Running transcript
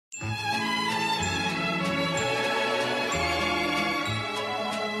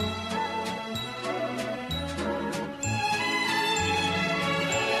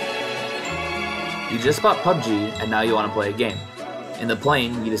just bought PUBG and now you want to play a game. In the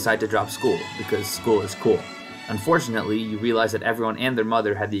plane, you decide to drop school because school is cool. Unfortunately, you realize that everyone and their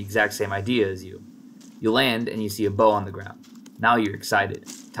mother had the exact same idea as you. You land and you see a bow on the ground. Now you're excited.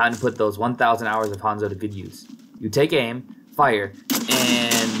 Time to put those 1,000 hours of Hanzo to good use. You take aim, fire,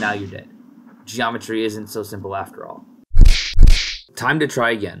 and now you're dead. Geometry isn't so simple after all. Time to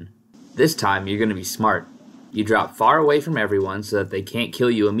try again. This time you're going to be smart. You drop far away from everyone so that they can't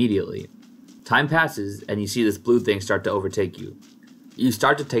kill you immediately. Time passes and you see this blue thing start to overtake you. You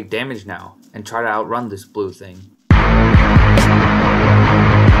start to take damage now and try to outrun this blue thing.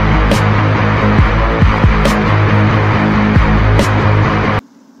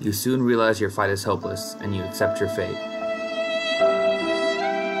 You soon realize your fight is hopeless and you accept your fate.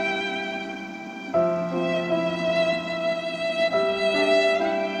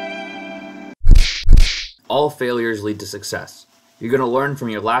 All failures lead to success. You're going to learn from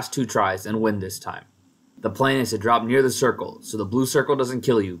your last 2 tries and win this time. The plan is to drop near the circle, so the blue circle doesn't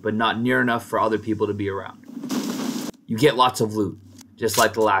kill you, but not near enough for other people to be around. You get lots of loot, just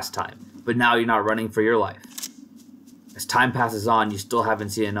like the last time, but now you're not running for your life. As time passes on, you still haven't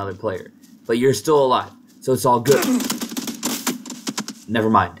seen another player, but you're still alive, so it's all good. Never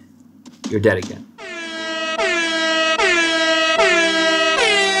mind, you're dead again.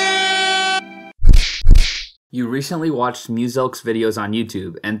 You recently watched Muzelk's videos on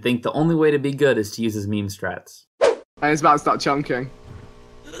YouTube and think the only way to be good is to use his meme strats. And it's about to start chunking.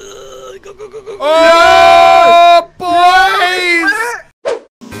 Go. Oh, boys!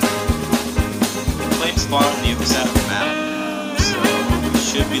 Plane spawned on the other side of the map, so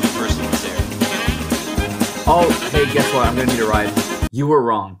should be the first one there. Oh, hey, guess what? I'm gonna need a ride. You were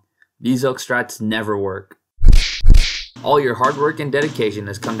wrong. Muzelk strats never work. All your hard work and dedication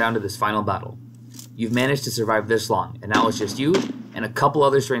has come down to this final battle. You've managed to survive this long, and now it's just you and a couple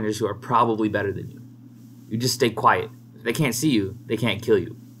other strangers who are probably better than you. You just stay quiet. If they can't see you, they can't kill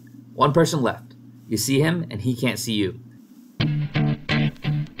you. One person left. You see him, and he can't see you.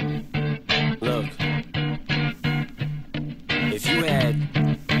 Look, if you had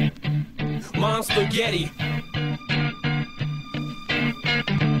Mom Spaghetti,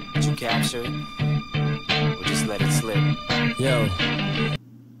 would you capture it, or just let it slip? Yo.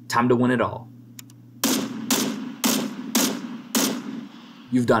 Time to win it all.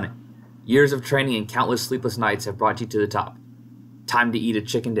 You've done it. Years of training and countless sleepless nights have brought you to the top. Time to eat a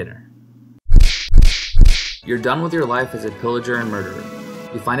chicken dinner. You're done with your life as a pillager and murderer.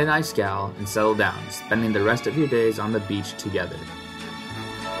 You find a nice gal and settle down, spending the rest of your days on the beach together.